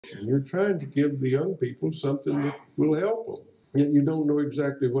And you're trying to give the young people something that will help them. Yet you don't know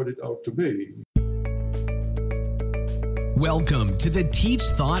exactly what it ought to be. Welcome to the Teach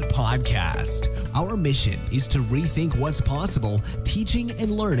Thought Podcast. Our mission is to rethink what's possible teaching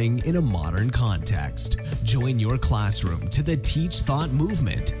and learning in a modern context. Join your classroom to the Teach Thought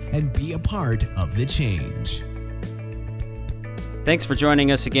movement and be a part of the change. Thanks for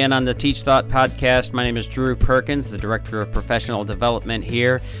joining us again on the Teach Thought Podcast. My name is Drew Perkins, the Director of Professional Development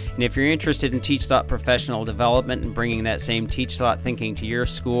here. And if you're interested in Teach Thought Professional Development and bringing that same Teach Thought thinking to your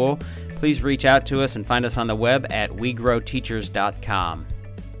school, please reach out to us and find us on the web at wegrowteachers.com.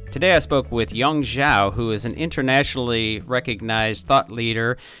 Today I spoke with Yong Zhao, who is an internationally recognized thought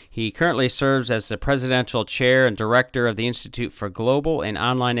leader. He currently serves as the Presidential Chair and Director of the Institute for Global and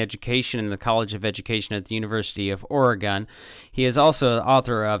Online Education in the College of Education at the University of Oregon. He is also the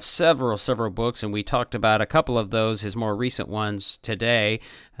author of several books, and we talked about a couple of those, his more recent ones today.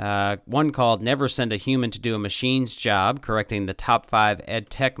 One called Never Send a Human to Do a Machine's Job, Correcting the Top 5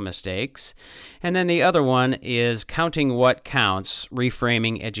 EdTech Mistakes. And then the other one is Counting What Counts,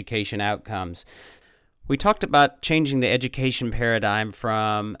 Reframing Education Outcomes. We talked about changing the education paradigm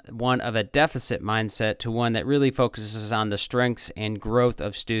from one of a deficit mindset to one that really focuses on the strengths and growth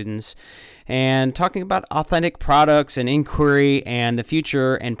of students, and talking about authentic products and inquiry and the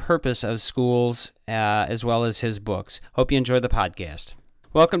future and purpose of schools, as well as his books. Hope you enjoy the podcast.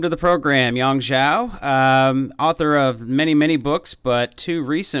 Welcome to the program, Yong Zhao, author of many books, but two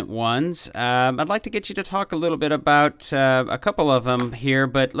recent ones. I'd like to get you to talk a little bit about a couple of them here,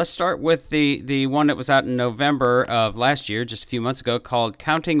 but let's start with the one that was out in November of last year, just a few months ago, called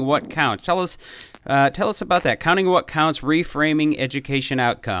Counting What Counts. Tell us about that. Counting What Counts, Reframing Education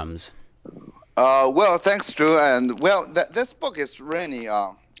Outcomes. Well, thanks, Drew. And this book is really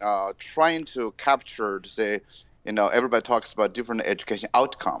trying to capture, to say, everybody talks about different education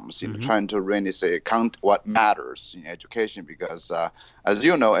outcomes, trying to really say count what matters in education, because as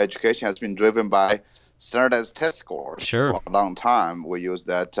you know, education has been driven by standardized test scores for a long time. We use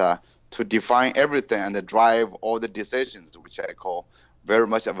that to define everything and drive all the decisions, which I call very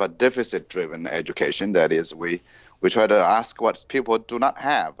much of a deficit-driven education. That is, we try to ask what people do not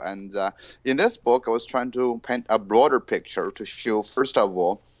have. And in this book, I was trying to paint a broader picture to show, first of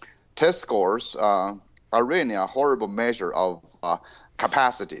all, test scores are really a horrible measure of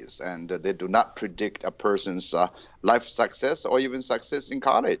capacities, and they do not predict a person's life success or even success in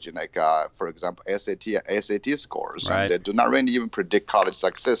college. Like, for example, SAT scores, and they do not really even predict college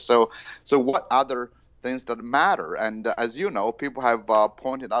success. So what other things that matter? And as you know, people have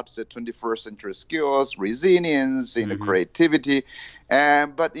pointed out the 21st century skills, resilience, creativity,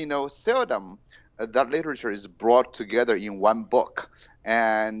 but seldom that literature is brought together in one book,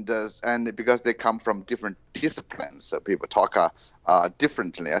 and because they come from different disciplines, so people talk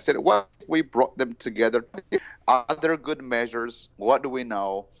differently. I said, what if we brought them together? Are there good measures? What do we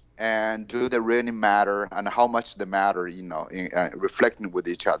know? And do they really matter? And how much they matter? Reflecting with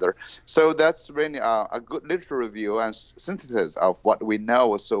each other. So that's really a good literary review and synthesis of what we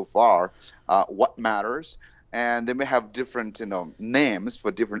know so far, what matters, and they may have different names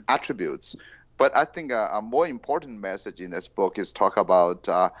for different attributes. But I think a more important message in this book is talk about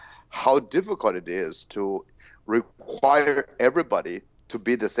how difficult it is to require everybody to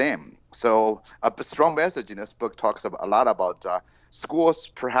be the same. So a strong message in this book talks a lot about schools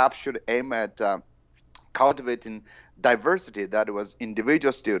perhaps should aim at cultivating diversity. That was,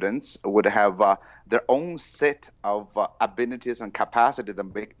 individual students would have their own set of abilities and capacity that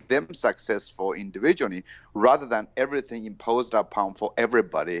make them successful individually, rather than everything imposed upon for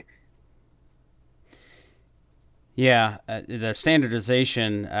everybody. Yeah, the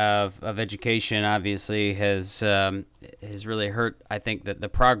standardization of education obviously has really hurt, I think, the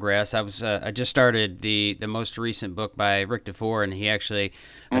progress. I just started the most recent book by Rick DeFore, and he actually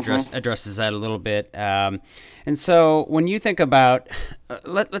addresses that a little bit. And so when you think about,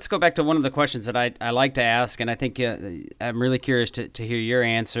 let's go back to one of the questions that I like to ask, and I think I'm really curious to hear your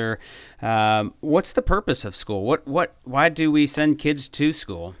answer. What's the purpose of school? Why do we send kids to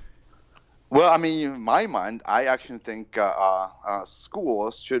school? Well, I mean, in my mind, I actually think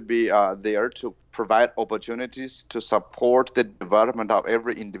schools should be there to provide opportunities to support the development of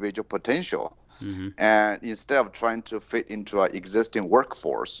every individual potential. and instead of trying to fit into our existing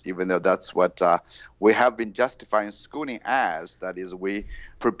workforce, even though that's what we have been justifying schooling as, that is, we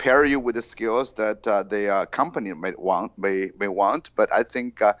prepare you with the skills that the company may want. But I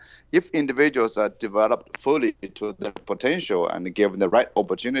think if individuals are developed fully to their potential and given the right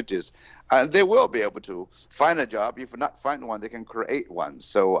opportunities, they will be able to find a job. If not find one, they can create one.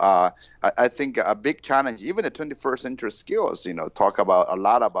 So I think a big challenge, even the 21st century skills, talk about a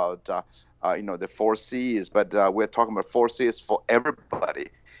lot about the 4 C's, but we're talking about 4 C's for everybody,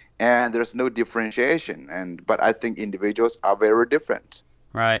 and there's no differentiation. But I think individuals are very different.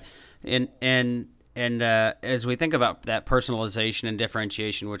 Right, and as we think about that personalization and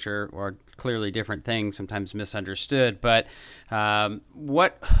differentiation, which are clearly different things, sometimes misunderstood, but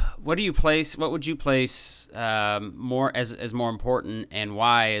what would you place more as more important, and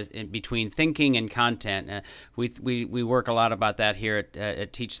why is between thinking and content? We work a lot about that here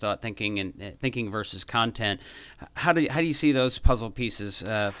at Teach Thought, thinking and thinking versus content. How do you see those puzzle pieces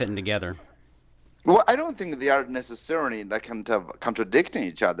fitting together? Well, I don't think they are necessarily kind of contradicting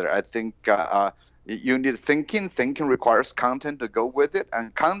each other. I think you need thinking. Thinking requires content to go with it,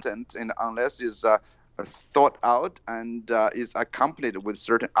 and content, unless is thought out and is accompanied with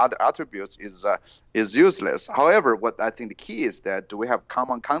certain other attributes, is useless. However, what I think the key is that we have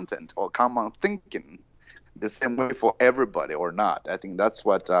common content or common thinking the same way for everybody or not. I think that's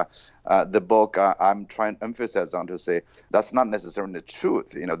what the book I'm trying to emphasize on, to say that's not necessarily the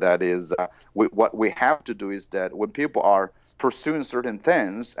truth. That is what we have to do is that when people are pursuing certain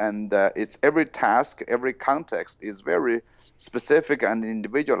things, and it's every task, every context is very specific and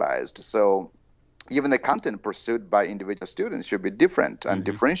individualized. So even the content pursued by individual students should be different and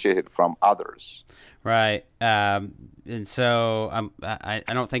differentiated from others. Right, and so I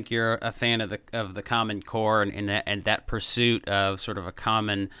don't think you're a fan of the Common Core and that pursuit of sort of a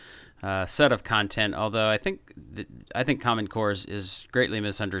common set of content. Although I think Common Core is greatly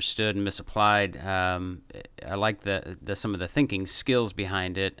misunderstood and misapplied. I like some of the thinking skills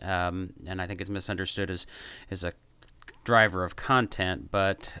behind it, and I think it's misunderstood as a driver of content.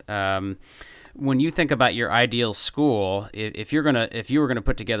 But when you think about your ideal school, if you were gonna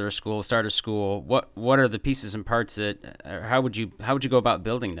put together a school, start a school, what are the pieces and parts how would you go about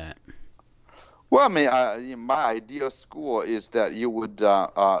building that? Well, I mean, my ideal school is that you would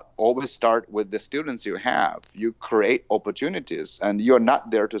always start with the students you have. You create opportunities, and you're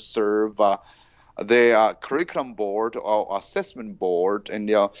not there to serve the curriculum board or assessment board. And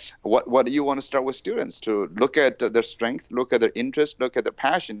what do you want to start with students? To look at their strength, look at their interest, look at their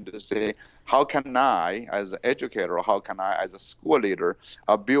passion, to say, how can I, as an educator, or how can I, as a school leader,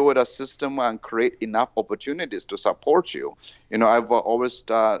 build a system and create enough opportunities to support you? I've always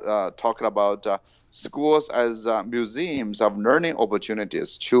talked about schools as museums of learning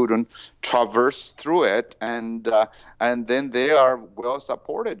opportunities. Children traverse through it, and then they are well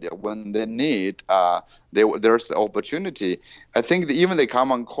supported when they need. There's the opportunity. I think even the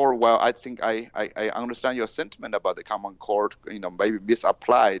Common Core, well, I think I understand your sentiment about the Common Core, maybe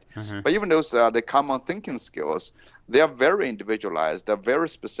misapplied. But even those the common thinking skills, they are very individualized, they're very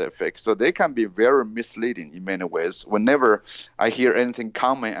specific, so they can be very misleading in many ways. Whenever I hear anything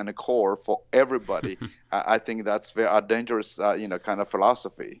common and core for everybody, I think that's a dangerous, kind of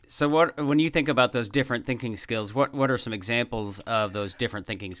philosophy. So when you think about those different thinking skills, what are some examples of those different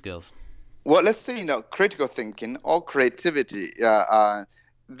thinking skills? Well, let's say, critical thinking or creativity,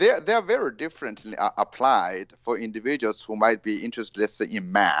 they're very differently applied for individuals who might be interested, let's say,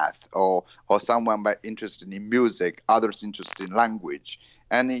 in math, or someone might be interested in music, others interested in language.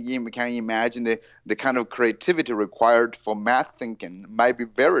 And you can imagine the kind of creativity required for math thinking might be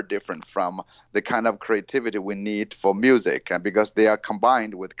very different from the kind of creativity we need for music, because they are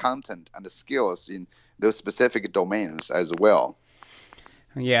combined with content and the skills in those specific domains as well.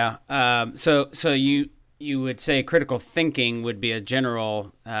 Yeah. So you would say critical thinking would be a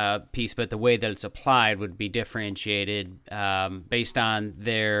general piece, but the way that it's applied would be differentiated based on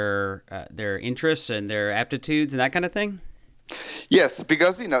their interests and their aptitudes and that kind of thing? Yes,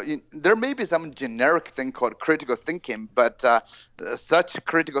 because there may be some generic thing called critical thinking, but such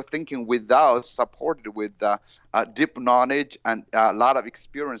critical thinking without supported with deep knowledge and a lot of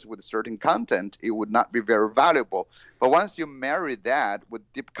experience with certain content, it would not be very valuable. But once you marry that with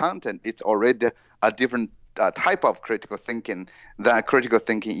deep content, it's already a different type of critical thinking than critical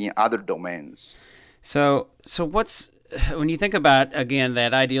thinking in other domains. So when you think about, again,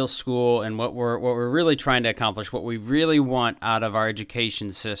 that ideal school and what we're really trying to accomplish, what we really want out of our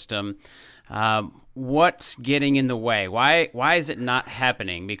education system, what's getting in the way? Why is it not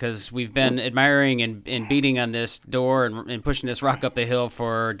happening? Because we've been admiring and beating on this door and pushing this rock up the hill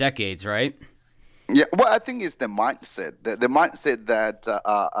for decades, right? Yeah, well, I think it's the mindset. The mindset that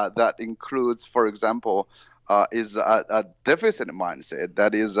that includes, for example, is a deficit mindset.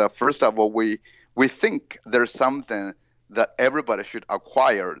 That is, first of all, we think there's something that everybody should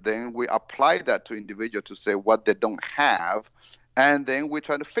acquire. Then we apply that to individual to say what they don't have, and then we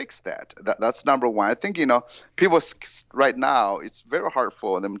try to fix that. That's number one. I think people right now, it's very hard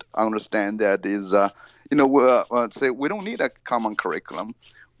for them to understand that is say we don't need a common curriculum.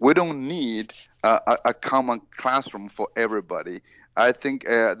 We don't need a common classroom for everybody. I think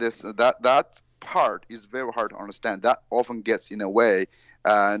that part is very hard to understand. That often gets in the way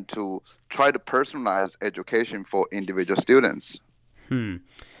to try to personalize education for individual students.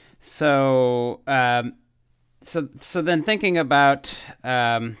 So, so then thinking about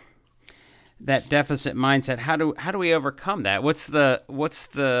that deficit mindset, how do we overcome that? What's the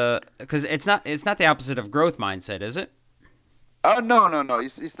because it's not the opposite of growth mindset, is it? Oh, no.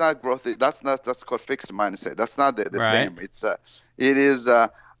 It's not growth. That's called fixed mindset. That's not the Right. same.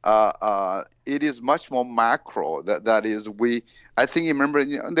 It is much more macro. That is, I think you remember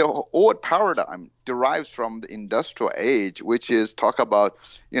the old paradigm derives from the industrial age, which is talk about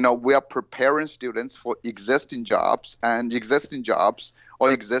we are preparing students for existing jobs, and existing jobs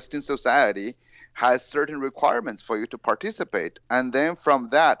or existing society has certain requirements for you to participate, and then from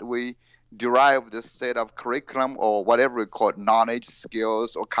that we derive this set of curriculum or whatever we call it, knowledge,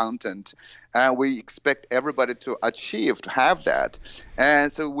 skills, or content, and we expect everybody to achieve, to have that. And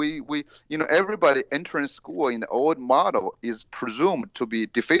so we everybody entering school in the old model is presumed to be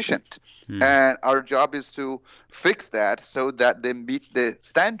deficient, and our job is to fix that so that they meet the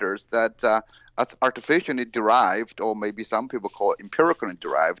standards that that's artificially derived, or maybe some people call it empirically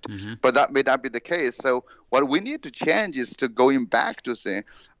derived, but that may not be the case. So what we need to change is to going back to say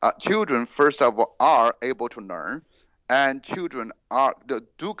children, first of all, are able to learn, and children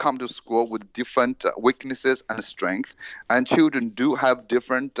do come to school with different weaknesses and strengths, and children do have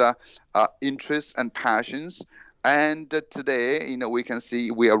different interests and passions. And today, we can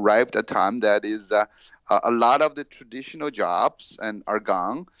see we arrived at a time that is a lot of the traditional jobs are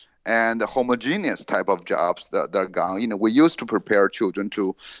gone, and the homogeneous type of jobs that are gone. We used to prepare children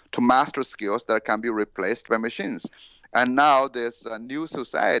to master skills that can be replaced by machines. And now this new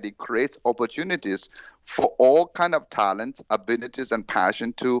society creates opportunities for all kind of talents, abilities, and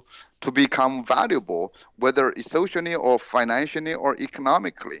passion to become valuable, whether it's socially or financially or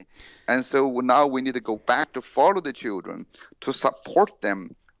economically. And so now we need to go back to follow the children, to support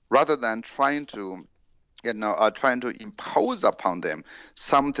them, rather than trying to impose upon them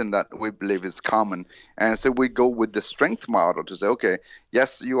something that we believe is common. And so we go with the strength model to say, okay,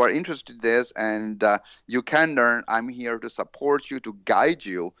 yes, you are interested in this and you can learn. I'm here to support you, to guide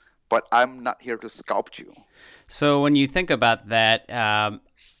you, but I'm not here to sculpt you. So when you think about that,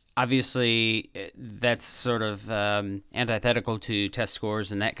 obviously that's sort of antithetical to test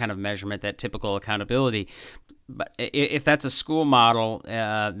scores and that kind of measurement, that typical accountability. But if that's a school model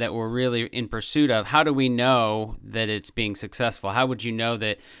that we're really in pursuit of, how do we know that it's being successful? How would you know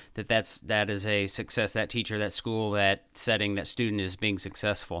that is a success, that teacher, that school, that setting, that student is being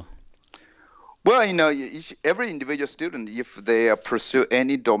successful? Well, every individual student, if they pursue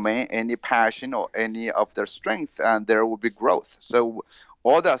any domain, any passion, or any of their strength, and there will be growth. So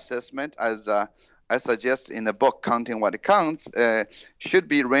all the assessment, as I suggest in the book, Counting What Counts, should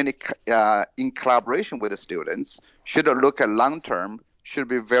be really in collaboration with the students, should look at long-term, should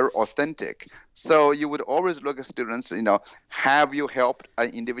be very authentic. So you would always look at students, have you helped an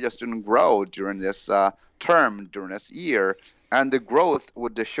individual student grow during this term, during this year? And the growth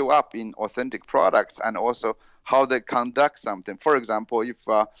would show up in authentic products and also how they conduct something. For example, if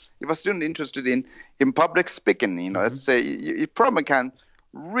a student interested in public speaking, let's say, you probably can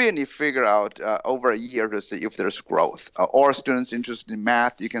really figure out over a year to see if there's growth. Or students interested in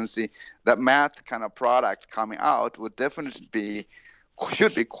math, you can see that math kind of product coming out would definitely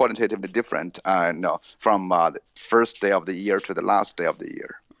should be qualitatively different from the first day of the year to the last day of the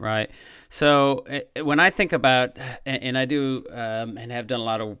year. Right. So when I think about, and I do and have done a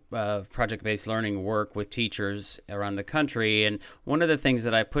lot of project-based learning work with teachers around the country, and one of the things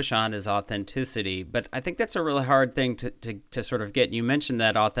that I push on is authenticity. But I think that's a really hard thing to sort of get. You mentioned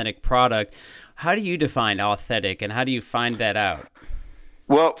that authentic product. How do you define authentic, and how do you find that out?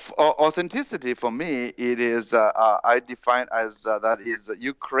 Well, authenticity for me, it is, I define as that is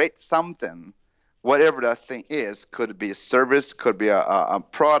you create something, whatever that thing is. Could be a service, could be a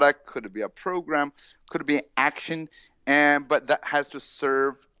product, could be a program, could be an action, but that has to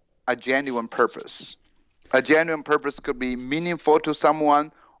serve a genuine purpose. A genuine purpose could be meaningful to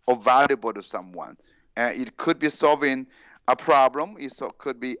someone or valuable to someone. It could be solving a problem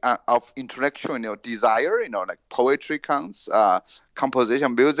could be of intellectual, desire, like poetry counts,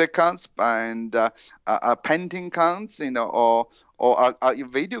 composition, music counts, and painting counts, or a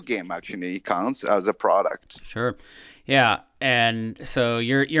video game actually counts as a product. Sure. Yeah. And so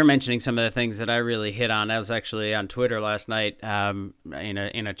you're mentioning some of the things that I really hit on. I was actually on Twitter last night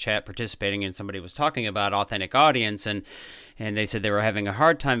in a chat participating, and somebody was talking about authentic audience, and they said they were having a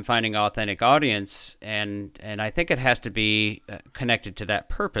hard time finding authentic audience, and I think it has to be connected to that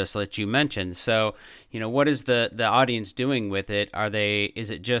purpose that you mentioned. So, what is the audience doing with it?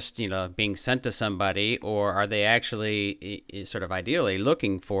 Is it just, being sent to somebody, or are they actually sort of ideally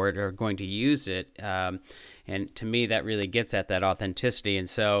looking for it or going to use it? And to me, that really gets at that authenticity. And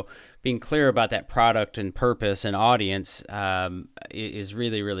so being clear about that product and purpose and audience is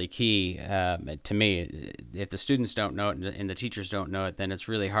really, really key to me. If the students don't know it and the teachers don't know it, then it's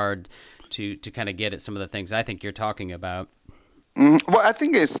really hard to kind of get at some of the things I think you're talking about. Well, I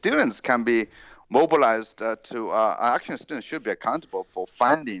think students can be mobilized actually students should be accountable for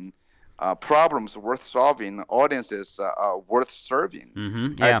finding problems worth solving, audiences worth serving.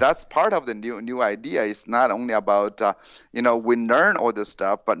 Mm-hmm, yeah. And that's part of the new idea. It's not only about, we learn all this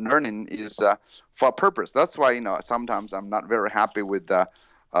stuff, but learning is for a purpose. That's why, sometimes I'm not very happy with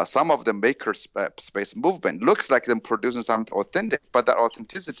some of the maker space movement. Looks like them producing something authentic, but that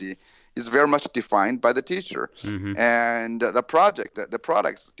authenticity is very much defined by the teacher. Mm-hmm. And the product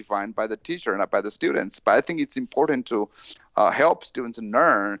is defined by the teacher, not by the students. But I think it's important to help students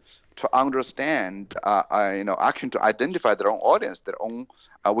learn to understand, action to identify their own audience, their own.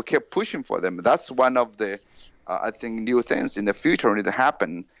 We keep pushing for them. That's one of the, I think, new things in the future need to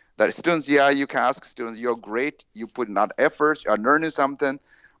happen. That students, you can ask students, you're great, you put in that effort, you're learning something,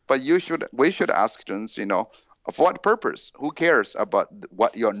 but we should ask students, for what purpose? Who cares about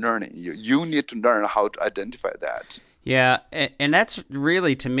what you're learning? You need to learn how to identify that. Yeah, and that's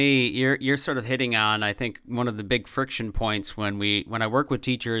really, to me, you're sort of hitting on, I think, one of the big friction points when I work with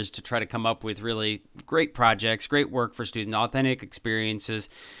teachers to try to come up with really great projects, great work for students, authentic experiences.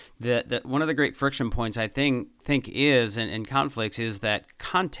 That one of the great friction points I think is, and conflicts, is that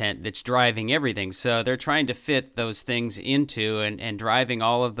content that's driving everything. So they're trying to fit those things into and driving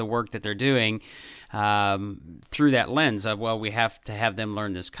all of the work that they're doing through that lens of, well, we have to have them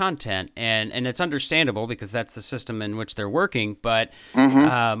learn this content, and it's understandable because that's the system in which they're working. But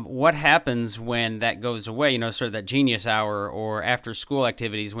what happens when that goes away? Sort of that genius hour or after school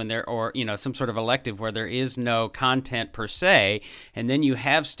activities when or some sort of elective where there is no content per se, and then you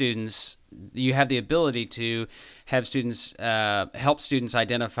have you have the ability to have students help students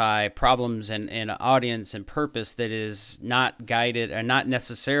identify problems and audience and purpose that is not guided or not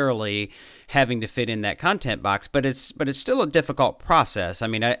necessarily having to fit in that content box, but it's still a difficult process. I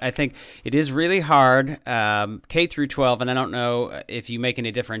mean, I think it is really hard, K through 12, and I don't know if you make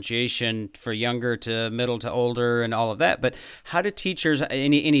any differentiation for younger to middle to older and all of that, but how do teachers,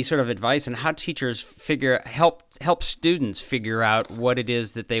 any sort of advice on how teachers help students figure out what it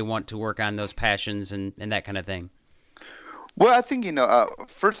is that they want to work on, those passions and that kind of thing? Well, I think,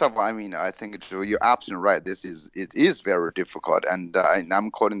 first of all, I think, Drew, you're absolutely right. It is very difficult, and I'm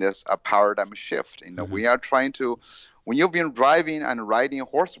calling this a paradigm shift. We are trying to, when you've been driving and riding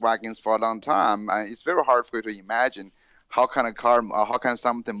horse wagons for a long time, it's very hard for you to imagine how can a car, how can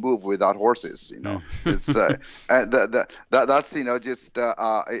something move without horses? It's that's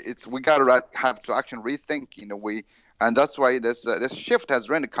it's we gotta have to actually rethink. And that's why this shift has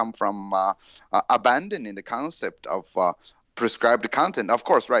really come from abandoning the concept of prescribed content. Of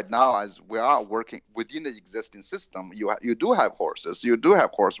course, right now, as we are working within the existing system, you do have horses, you do have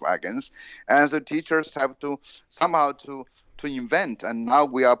horse wagons, and so teachers have to somehow to invent. And now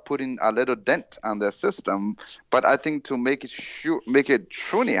we are putting a little dent on the system. But I think to make it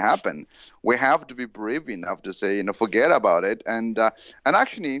truly happen, we have to be brave enough to say, forget about it, and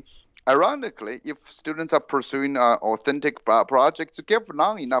actually. Ironically, if students are pursuing authentic projects, to give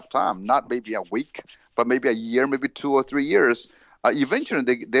long enough time, not maybe a week, but maybe a year, maybe 2 or 3 years,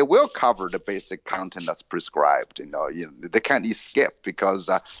 eventually they will cover the basic content that's prescribed. They can't escape, because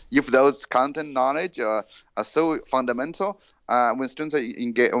if those content knowledge are so fundamental, when students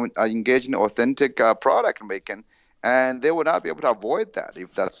are engaged in authentic product making, and they will not be able to avoid that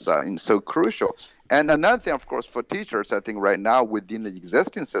if that's so crucial. And another thing, of course, for teachers, I think right now within the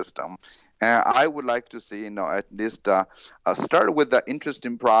existing system, I would like to see, at least start with the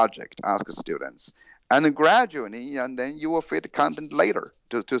interesting project, ask students. and gradually, and then you will fit content later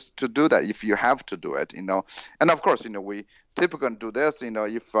to do that if you have to do it, And of course, we typically do this,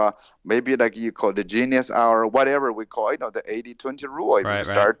 if maybe like you call the genius hour, whatever we call, the 80-20 rule. If you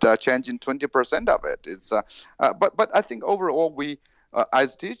start changing 20% of it, it's but I think overall we.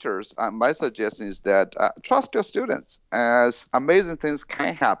 As teachers, my suggestion is that trust your students, as amazing things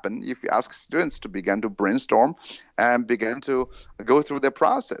can happen if you ask students to begin to brainstorm and begin to go through the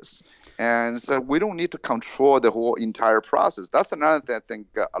process. And so we don't need to control the whole entire process. That's another thing I think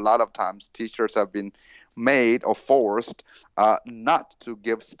a lot of times teachers have been made or forced not to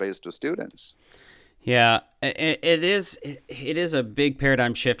give space to students. Yeah, it is a big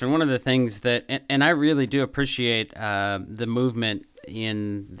paradigm shift, and one of the things that, and I really do appreciate the movement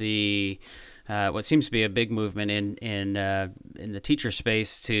in the what seems to be a big movement in the teacher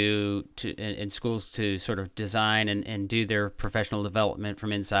space in schools to sort of design and do their professional development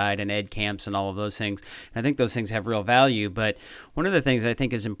from inside, and ed camps and all of those things. And I think those things have real value. But one of the things I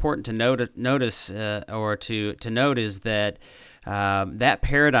think is important to notice is that that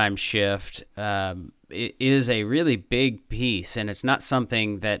paradigm shift is a really big piece, and it's not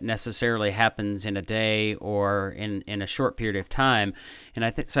something that necessarily happens in a day or in a short period of time. And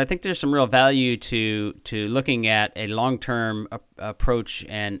I think there's some real value to looking at a long-term approach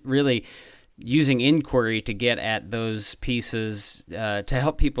and really using inquiry to get at those pieces to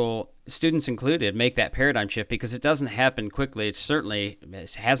help people, students included, make that paradigm shift, because it doesn't happen quickly.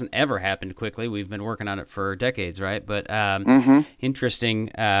 It hasn't ever happened quickly. We've been working on it for decades, right? But interesting.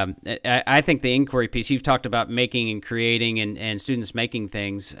 I think the inquiry piece, you've talked about making and creating and students making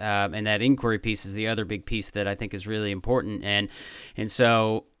things, and that inquiry piece is the other big piece that I think is really important. And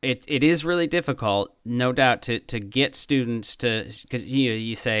so it is really difficult, no doubt, to get students to, because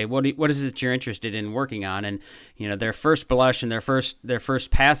you say, what is it you're interested in working on, and their first blush and their first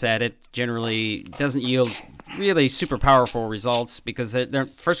pass at it generally doesn't yield really super powerful results, because they're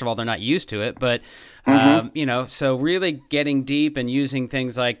first of all, they're not used to it, but so really getting deep and using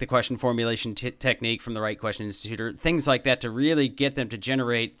things like the question formulation technique from the Right Question Institute, or things like that, to really get them to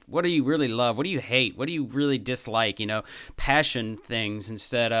generate, what do you really love, what do you hate, what do you really dislike, passion things,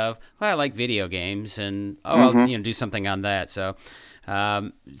 instead of, well, I like video games, and I'll do something on that. So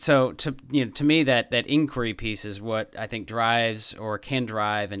to me, that inquiry piece is what I think drives, or can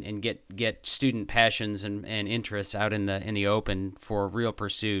drive, and get student passions and interests out in the open for real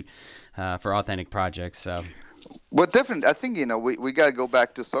pursuit, for authentic projects. So, well, definitely, I think we got to go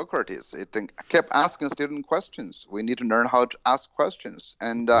back to Socrates. I kept asking student questions. We need to learn how to ask questions,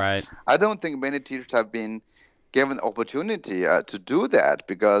 and I don't think many teachers have been given the opportunity to do that,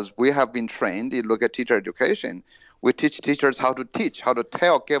 because we have been trained. You look at teacher education. We teach teachers how to teach, how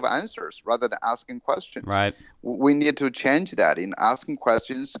to give answers rather than asking questions. Right. We need to change that in asking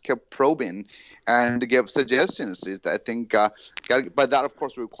questions, keep probing, and give suggestions. I think, but that of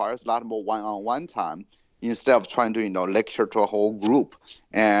course requires a lot more one-on-one time instead of trying to lecture to a whole group.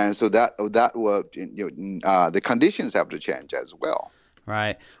 And so that will the conditions have to change as well.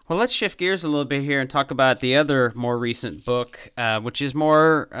 Right. Well, let's shift gears a little bit here and talk about the other more recent book, which is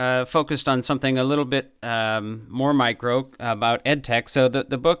more focused on something a little bit more micro, about EdTech. So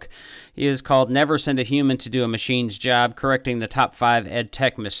the book is called Never Send a Human to Do a Machine's Job, Correcting the Top 5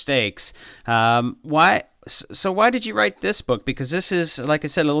 EdTech Mistakes. Why did you write this book? Because this is, like I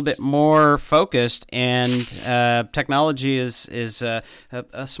said, a little bit more focused, and technology is a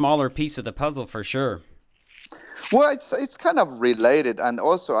smaller piece of the puzzle for sure. Well, it's kind of related, and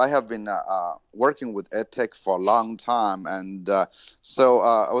also I have been working with EdTech for a long time, and so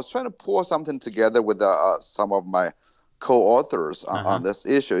I was trying to pull something together with some of my co-authors on this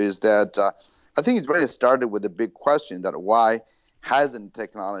issue. Is that I think it really started with the big question that why hasn't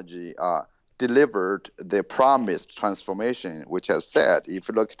technology delivered the promised transformation, which has said, if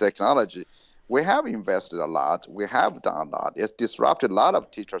you look at technology, we have invested a lot. We have done a lot. It's disrupted a lot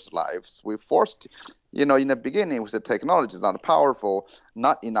of teachers' lives. We forced, in the beginning, we said technology is not powerful,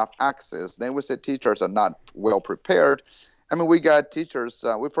 not enough access. Then we said teachers are not well prepared. I mean, we got teachers,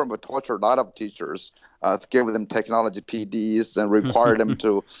 we probably tortured a lot of teachers, gave them technology PDs and required them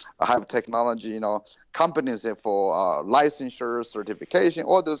to have technology, companies for licensure, certification,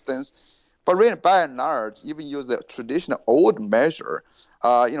 all those things. But really, by and large, even use the traditional old measure,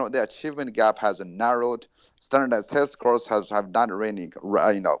 the achievement gap has narrowed. Standardized test scores have not really,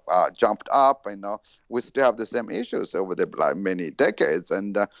 jumped up. We still have the same issues over the many decades.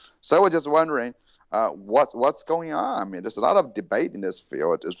 And so I was just wondering, what's going on? I mean, there's a lot of debate in this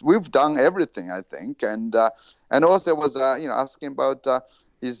field. We've done everything, I think, and also was asking about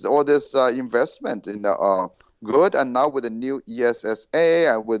is all this investment in good, and now with the new ESSA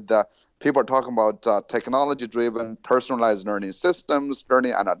and with the People are talking about technology-driven personalized learning systems,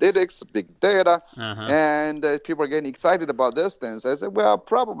 learning analytics, big data, and people are getting excited about these things. I said, well,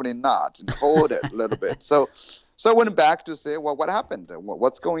 probably not. Hold it a little bit. So I went back to say, well, what happened?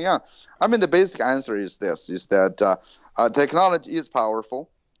 What's going on? I mean, the basic answer is this, is that technology is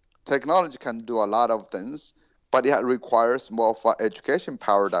powerful. Technology can do a lot of things, but it requires more of an education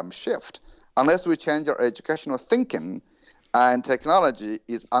paradigm shift. Unless we change our educational thinking, and technology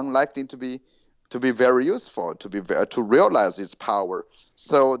is unlikely to be very useful, to realize its power.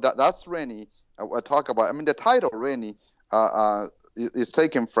 So that's really I talk about. I mean, the title really is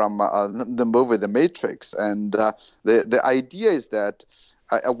taken from the movie The Matrix, and the idea is that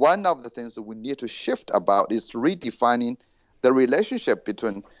one of the things that we need to shift about is redefining the relationship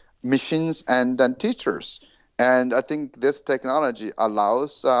between machines and teachers. And I think this technology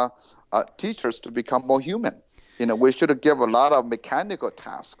allows teachers to become more human. We should give a lot of mechanical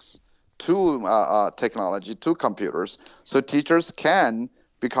tasks to technology, to computers, so teachers can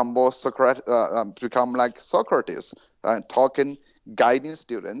become more become like Socrates, talking, guiding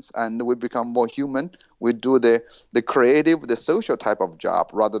students, and we become more human. We do the creative, the social type of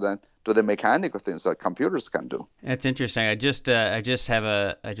job rather than do the mechanical things that computers can do. That's interesting. I just did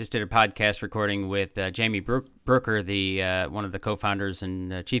a podcast recording with Jamie Brooker, the one of the co-founders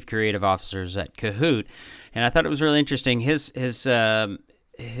and chief creative officers at Kahoot, and I thought it was really interesting. His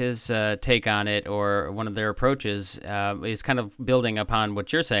take on it, or one of their approaches, is kind of building upon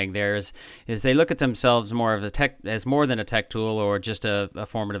what you're saying. There is they look at themselves more of as more than a tech tool or just a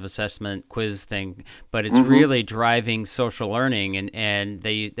formative assessment quiz thing, but it's really driving social learning, and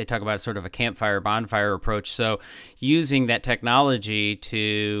they talk about sort of a campfire bonfire approach. So using that technology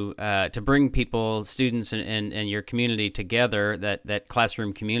to bring people, students, and your community together, that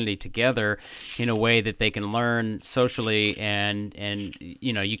classroom community together, in a way that they can learn socially, and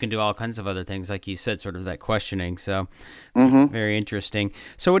you can do all kinds of other things, like you said, sort of that questioning. So very interesting.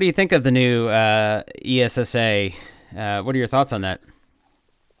 So what do you think of the new ESSA? What are your thoughts on that?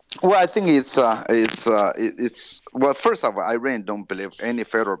 Well, I think it's well. First of all, I really don't believe any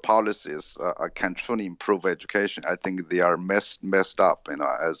federal policies can truly improve education. I think they are messed up,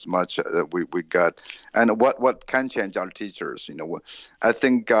 as much as we got. And what can change our teachers? I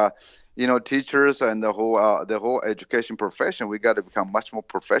think. Teachers and the whole education profession, we got to become much more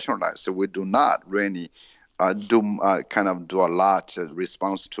professionalized. So we do not really do a lot in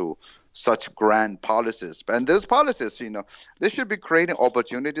response to such grand policies. And those policies, they should be creating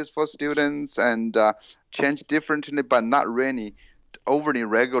opportunities for students and change differently, but not really overly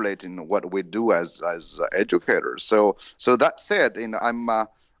regulating what we do as educators. So that said, I'm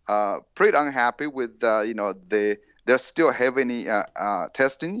pretty unhappy with they're still heavily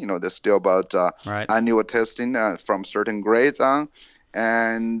testing. There's still about annual testing from certain grades on,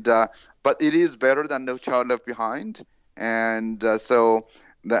 and but it is better than No Child Left Behind, and I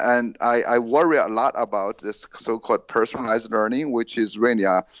worry a lot about this so-called personalized learning, which is really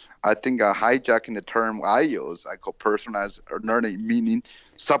I think hijacking the term I use. I call personalized learning, meaning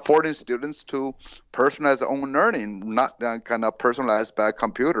supporting students to personalize their own learning, not kind of personalized by a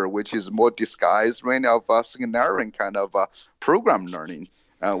computer, which is more disguised really of scenario kind of program learning,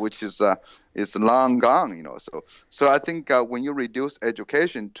 which is long gone. So I think when you reduce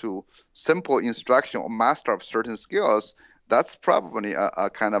education to simple instruction or master of certain skills, that's probably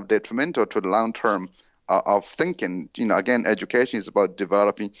a kind of detrimental to the long term of thinking. Again, education is about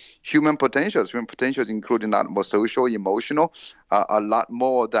developing human potentials including a lot more social, emotional, a lot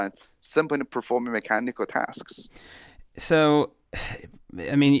more than simply performing mechanical tasks. So,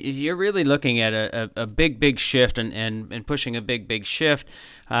 I mean, you're really looking at a big shift and pushing a big shift.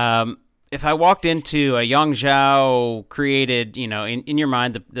 If I walked into a Yong Zhao created, in your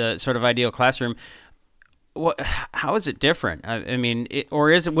mind, the sort of ideal classroom, how is it different? I mean,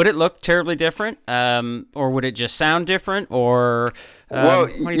 would it look terribly different, or would it just sound different, or well,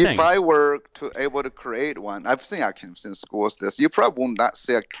 what do you think? If I were able to create one, I've seen actually in schools this, you probably will not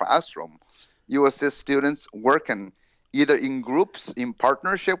see a classroom. You will see students working either in groups, in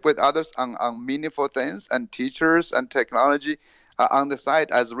partnership with others on meaningful things, and teachers and technology on the side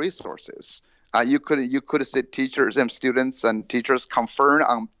as resources. You could see teachers and students and teachers confer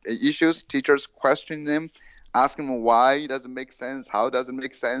on issues, teachers question them, asking them why it doesn't make sense, how does it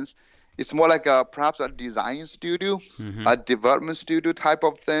make sense. It's more like perhaps a design studio, a development studio type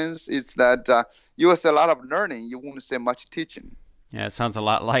of things. It's that you will see a lot of learning, you won't see much teaching. Yeah, it sounds a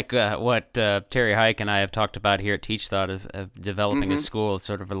lot like what Terry Hike and I have talked about here at TeachThought of developing a school,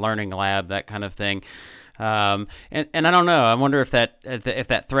 sort of a learning lab, that kind of thing. And I don't know. I wonder if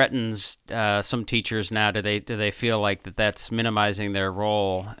that threatens some teachers now. Do they feel like that's minimizing their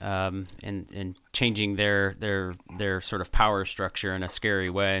role in changing their sort of power structure in a scary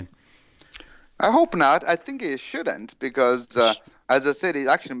way? I hope not. I think it shouldn't, because as I said, it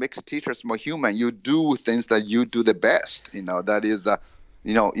actually makes teachers more human. You do things that you do the best. That is,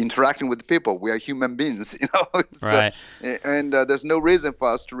 interacting with people. We are human beings. Right. And there's no reason for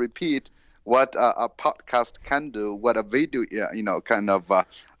us to repeat what a podcast can do, what a video,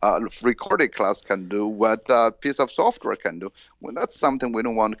 recorded class can do, what a piece of software can do. Well, that's something we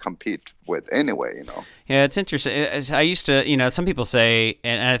don't want to compete with anyway, Yeah, it's interesting. I used to, some people say,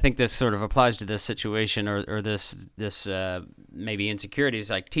 and I think this sort of applies to this situation or this maybe insecurities.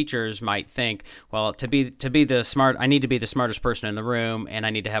 Like teachers might think, well, to be I need to be the smartest person in the room, and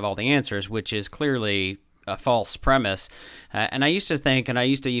I need to have all the answers, which is clearly a false premise. And I used to think, and I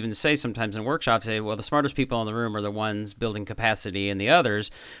used to even say sometimes in workshops, well, the smartest people in the room are the ones building capacity and the others.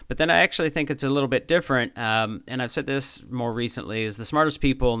 But then I actually think it's a little bit different. And I've said this more recently, is the smartest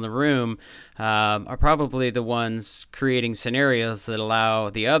people in the room are probably the ones creating scenarios that allow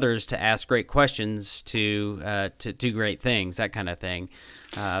the others to ask great questions, to do great things, that kind of thing.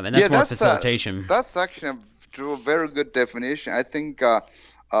 And that's more facilitation. That's actually a very good definition. I think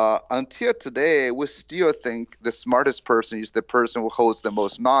until today, we still think the smartest person is the person who holds the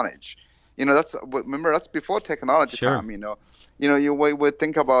most knowledge. That's before technology time. You would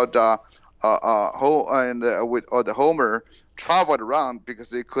think about the Homer traveled around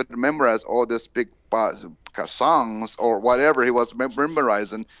because he could memorize all these big songs or whatever he was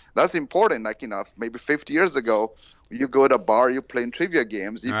memorizing. That's important. Maybe 50 years ago, you go to a bar, you play trivia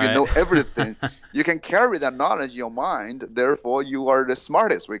games. If you know everything, you can carry that knowledge in your mind. Therefore, you are the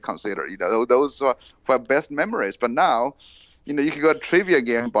smartest, we consider. Those for best memories. But now, you can go to a trivia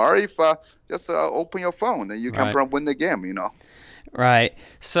game bar if just open your phone and you can win the game. Right.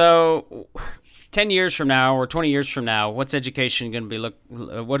 So 10 years from now or 20 years from now, what's education going to be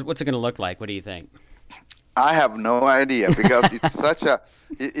what's it going to look like? What do you think? I have no idea, because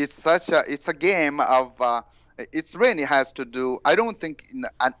it's a game of it really has to do. I don't think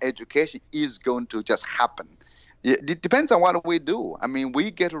an education is going to just happen. It depends on what we do. I mean, we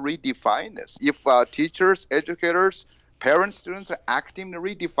get to redefine this. If teachers, educators, parents, students are actively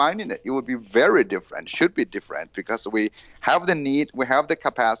redefining it, it would be very different, should be different, because we have the need, we have the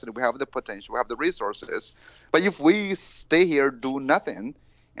capacity, we have the potential, we have the resources. But if we stay here, do nothing,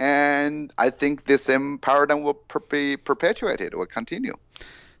 and I think the same paradigm will be perpetuated, will continue.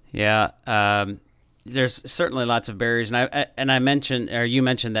 Yeah. There's certainly lots of barriers, and I mentioned, or you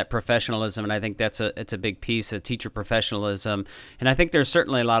mentioned, that professionalism, and I think it's a big piece of teacher professionalism. And I think there's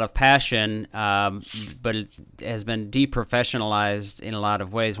certainly a lot of passion, but it has been deprofessionalized in a lot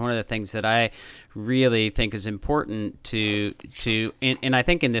of ways. One of the things that I really think is important and I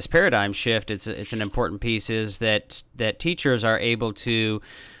think in this paradigm shift, it's an important piece, is that teachers are able to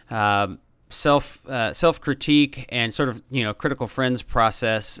self-critique and sort of critical friends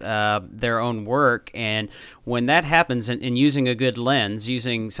process their own work. And when that happens, and using a good lens,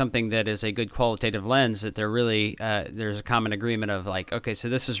 using something that is a good qualitative lens, that they're really there's a common agreement of like, okay, so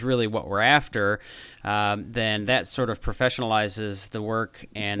this is really what we're after, then that sort of professionalizes the work,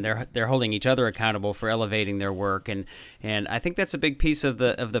 and they're holding each other accountable for elevating their work. And I think that's a big piece of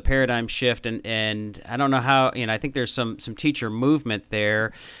the paradigm shift. And I don't know how, I think there's some teacher movement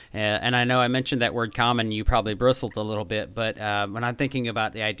there, and I know I mentioned that word common, you probably bristled a little bit, but when I'm thinking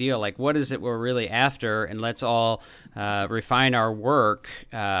about the ideal, like what is it we're really after, and let's all refine our work,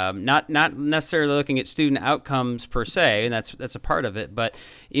 not necessarily looking at student outcomes per se, and that's a part of it, but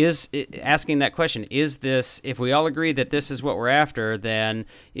asking that question, is this, if we all agree that this is what we're after, then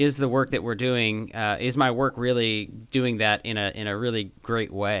is the work that we're doing, is my work really doing that in a really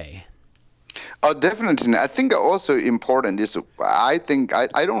great way? Oh, definitely. I think also important is, I think I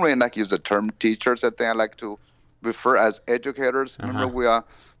don't really like to use the term teachers. I think I like to refer as educators. Remember,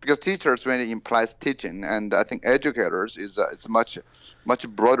 because teachers really implies teaching, and I think educators is it's a much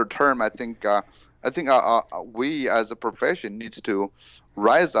broader term. I think we as a profession needs to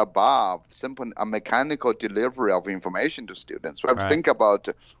rise above simply a mechanical delivery of information to students. We have to think about,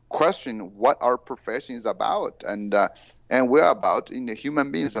 question what our profession is about, and we're about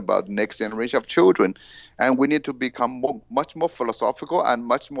human beings, about next generation of children, and we need to become much more philosophical and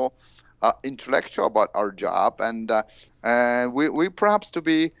much more intellectual about our job, and we perhaps have to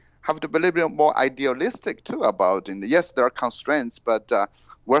be a little bit more idealistic too about. Yes, there are constraints, but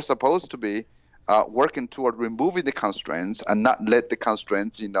we're supposed to be working toward removing the constraints and not let the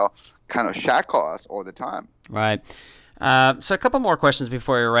constraints, kind of shackle us all the time. Right. So a couple more questions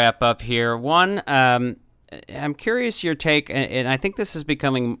before we wrap up here. One, I'm curious your take, and I think this is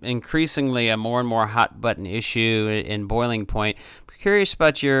becoming increasingly a more and more hot button issue in boiling point. I'm curious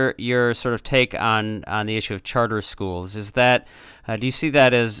about your sort of take on the issue of charter schools. Is that do you see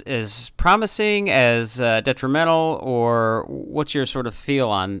that as promising, as detrimental, or what's your sort of feel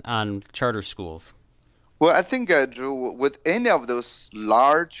on charter schools? Well, I think, Drew, with any of those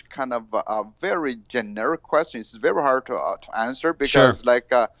large kind of very generic questions, it's very hard to answer because,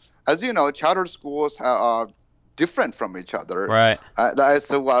 as you know, charter schools are different from each other. Right.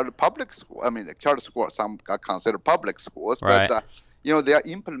 So the public school, charter schools, some are considered public schools, right. But they are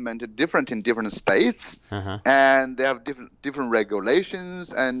implemented different in different states, and they have different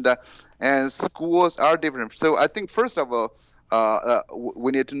regulations, and schools are different. So I think, first of all,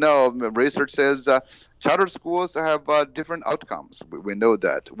 we need to know, research says charter schools have different outcomes. We know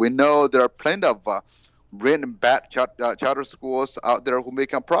that. We know there are plenty of written bad charter schools out there who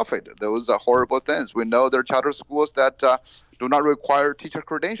make a profit. Those are horrible things. We know there are charter schools that do not require teacher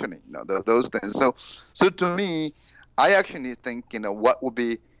credentialing, those things. So to me, I actually think, what would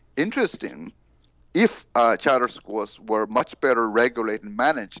be interesting if charter schools were much better regulated and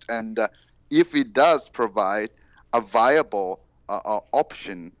managed, and if it does provide a viable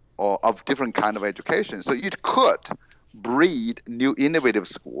option of different kind of education. So it could breed new innovative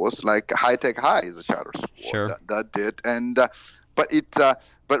schools, like High Tech High is a charter school. Sure. that did. And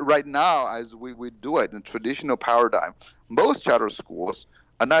but right now, as we do it in the traditional paradigm, most charter schools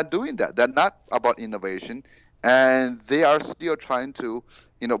are not doing that. They're not about innovation, and they are still trying to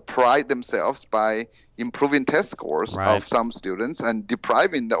pride themselves by improving test scores right. of some students and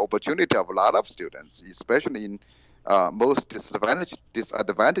depriving the opportunity of a lot of students, especially in most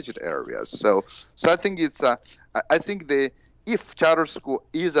disadvantaged areas. So I think if charter school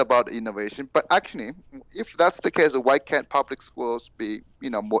is about innovation, but actually, if that's the case, why can't public schools be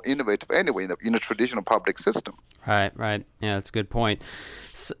more innovative anyway in a traditional public system? Right. Yeah, that's a good point.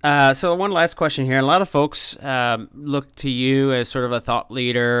 So one last question here. A lot of folks look to you as sort of a thought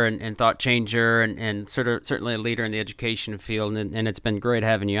leader and thought changer, and certainly a leader in the education field, and it's been great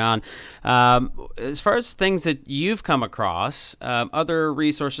having you on. As far as things that you've come across, other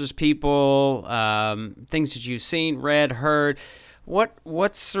resources, people, things that you've seen, read, heard,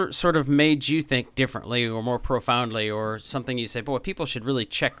 what sort of made you think differently or more profoundly, or something you say, boy, people should really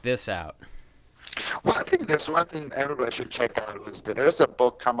check this out? Well, I think there's one thing everybody should check out is that there's a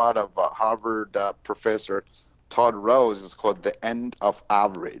book come out of Harvard professor Todd Rose. It's called The End of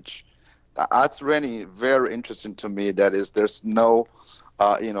Average. That's really very interesting to me. That is, there's no,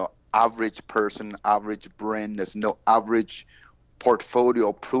 average person, average brain. There's no average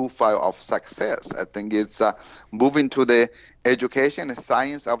portfolio profile of success. I think it's moving to the education and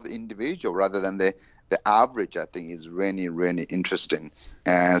science of the individual rather than the average. I think is really, really interesting,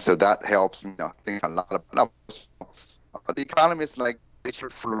 and so that helps think a lot about the economists like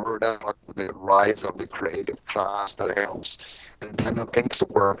Richard Florida, the rise of the creative class, that helps, and Daniel Pink's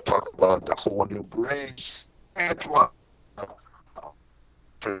work talk about the whole new brain. And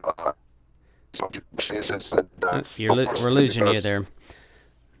we're losing you there.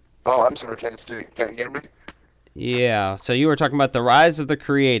 Oh, I'm sorry. Can you hear me? Yeah. So you were talking about the rise of the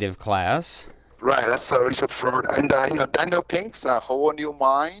creative class. Right, that's Richard Florida. And Daniel Pink's Whole New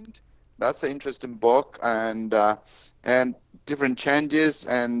Mind, that's an interesting book, and different changes,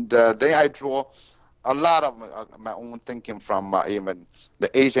 and then I draw a lot of my own thinking from even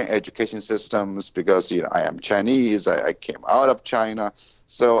the Asian education systems, because I am Chinese, I came out of China,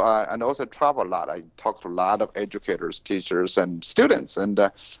 so and also travel a lot. I talk to a lot of educators, teachers, and students, and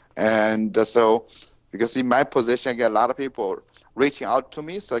so because in my position, I get a lot of people reaching out to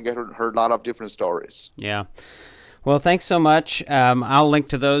me, so I get heard a lot of different stories. Yeah. Well, thanks so much. I'll link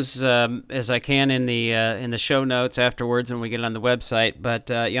to those as I can in the show notes afterwards when we get on the website. But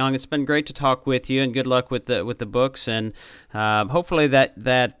Yong, it's been great to talk with you, and good luck with the books, and hopefully that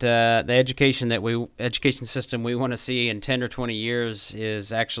the education system we want to see in 10 or 20 years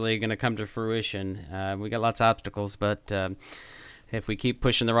is actually going to come to fruition. We got lots of obstacles, but if we keep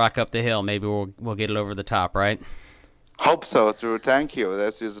pushing the rock up the hill, maybe we'll get it over the top, right? Hope so, Drew. Thank you.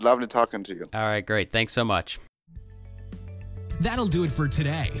 This is lovely talking to you. All right, great. Thanks so much. That'll do it for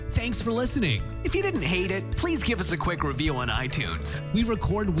today. Thanks for listening. If you didn't hate it, please give us a quick review on iTunes. We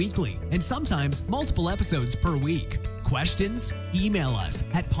record weekly and sometimes multiple episodes per week. Questions? Email us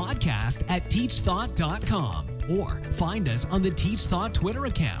at podcast@teachthought.com or find us on the Teach Thought Twitter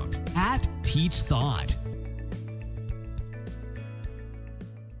account @TeachThought.